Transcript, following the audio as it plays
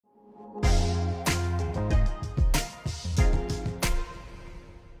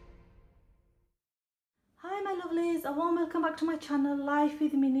lovelies, a warm welcome back to my channel Life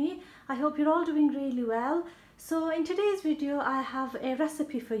with Minnie. I hope you're all doing really well. So in today's video I have a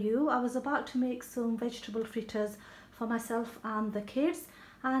recipe for you. I was about to make some vegetable fritters for myself and the kids,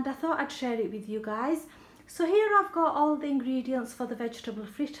 and I thought I'd share it with you guys. So here I've got all the ingredients for the vegetable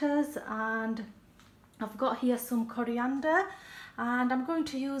fritters, and I've got here some coriander, and I'm going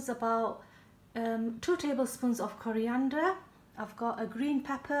to use about 2 tablespoons of coriander. I've got a green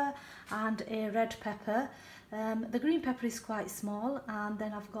pepper and a red pepper. The green pepper is quite small, and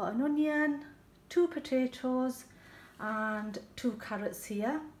then I've got an onion, 2 potatoes and 2 carrots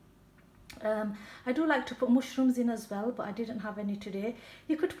here. I do like to put mushrooms in as well, but I didn't have any today.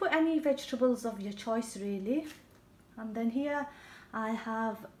 You could put any vegetables of your choice really. And then here I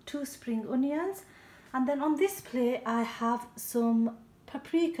have 2 spring onions, and then on this plate I have some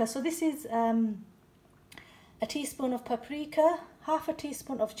paprika. So this is a teaspoon of paprika, half a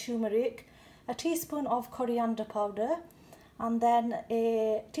teaspoon of turmeric, a teaspoon of coriander powder, and then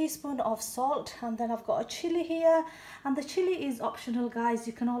a teaspoon of salt. And then I've got a chili here, and the chili is optional guys,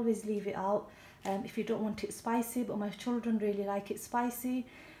 you can always leave it out if you don't want it spicy, but my children really like it spicy.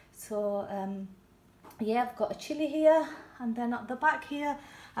 So yeah, I've got a chili here, and then at the back here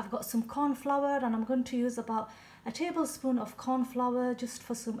I've got some corn flour, and I'm going to use about a tablespoon of corn flour just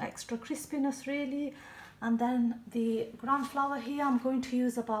for some extra crispiness really. And then the gram flour here, I'm going to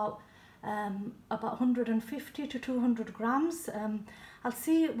use about 150 to 200 grams. I'll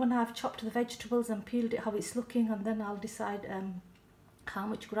see when I've chopped the vegetables and peeled it how it's looking, and then I'll decide how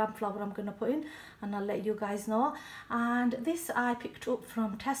much gram flour I'm going to put in, and I'll let you guys know. And this I picked up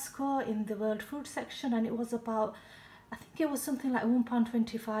from Tesco in the World Food section, and it was about, I think it was something like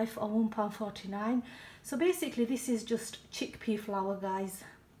 £1.25 or £1.49. So basically this is just chickpea flour guys.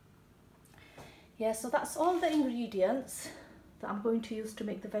 Yeah, so that's all the ingredients that I'm going to use to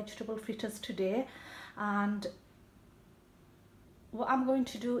make the vegetable fritters today. And what I'm going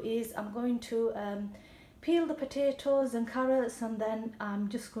to do is I'm going to peel the potatoes and carrots, and then I'm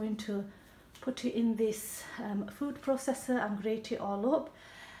just going to put it in this food processor and grate it all up.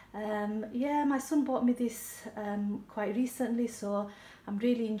 Yeah, my son bought me this quite recently, so I'm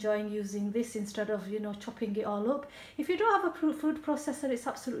really enjoying using this instead of, you know, chopping it all up. If you don't have a food processor, it's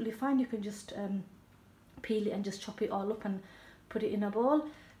absolutely fine. You can just peel it and just chop it all up and put it in a bowl.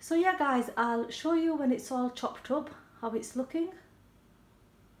 So yeah guys, I'll show you when it's all chopped up how it's looking.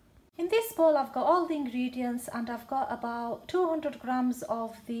 In this bowl I've got all the ingredients, and I've got about 200 grams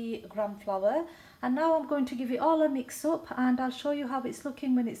of the gram flour, and now I'm going to give it all a mix up, and I'll show you how it's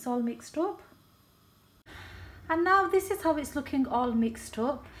looking when it's all mixed up. And now this is how it's looking all mixed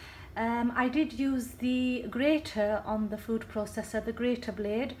up. I did use the grater on the food processor, the grater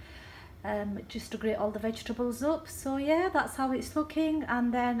blade, just to grate all the vegetables up. So yeah, that's how it's looking.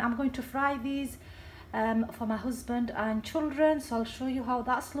 And then I'm going to fry these for my husband and children, so I'll show you how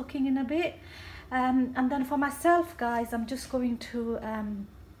that's looking in a bit. And then for myself guys, I'm just going to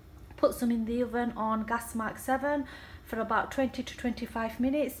put some in the oven on gas mark 7 for about 20 to 25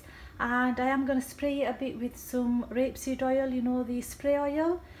 minutes. And I am going to spray it a bit with some rapeseed oil, you know, the spray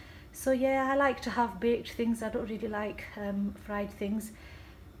oil. So yeah, I like to have baked things, I don't really like fried things,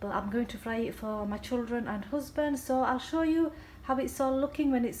 but I'm going to fry it for my children and husband. So I'll show you how it's all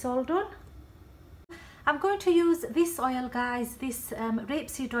looking when it's all done. I'm going to use this oil guys, this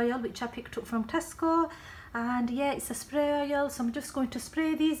rapeseed oil which I picked up from Tesco, and yeah, it's a spray oil, so I'm just going to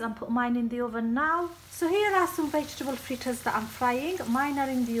spray these and put mine in the oven now. So here are some vegetable fritters that I'm frying. Mine are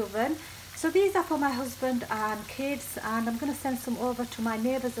in the oven. So these are for my husband and kids, and I'm going to send some over to my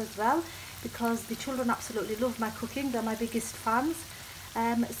neighbours as well, because the children absolutely love my cooking, they're my biggest fans.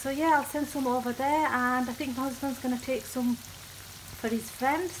 So yeah, I'll send some over there, and I think my husband's going to take some for his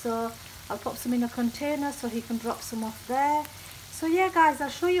friend, so I'll pop some in a container so he can drop some off there. So yeah guys, I'll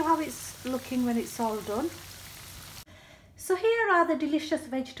show you how it's looking when it's all done. So here are the delicious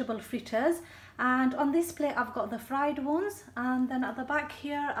vegetable fritters, and on this plate I've got the fried ones, and then at the back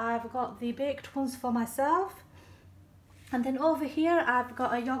here I've got the baked ones for myself. And then over here I've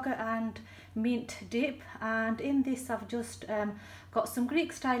got a yogurt and mint dip, and in this I've just got some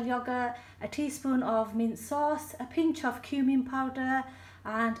Greek style yogurt, a teaspoon of mint sauce, a pinch of cumin powder,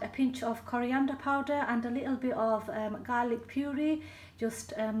 and a pinch of coriander powder, and a little bit of garlic puree,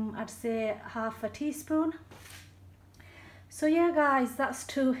 just I'd say half a teaspoon. So yeah guys, that's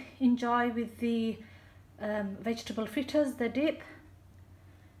to enjoy with the vegetable fritters, the dip.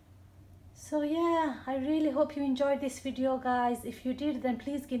 So yeah, I really hope you enjoyed this video guys. If you did, then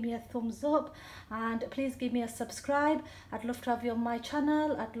please give me a thumbs up, and please give me a subscribe. I'd love to have you on my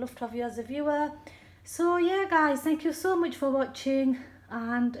channel, I'd love to have you as a viewer. So yeah guys, thank you so much for watching,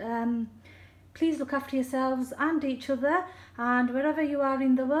 and please look after yourselves and each other, and wherever you are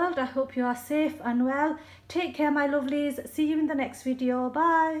in the world, I hope you are safe and well. Take care, my lovelies. See you in the next video.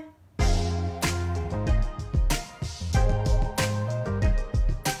 Bye.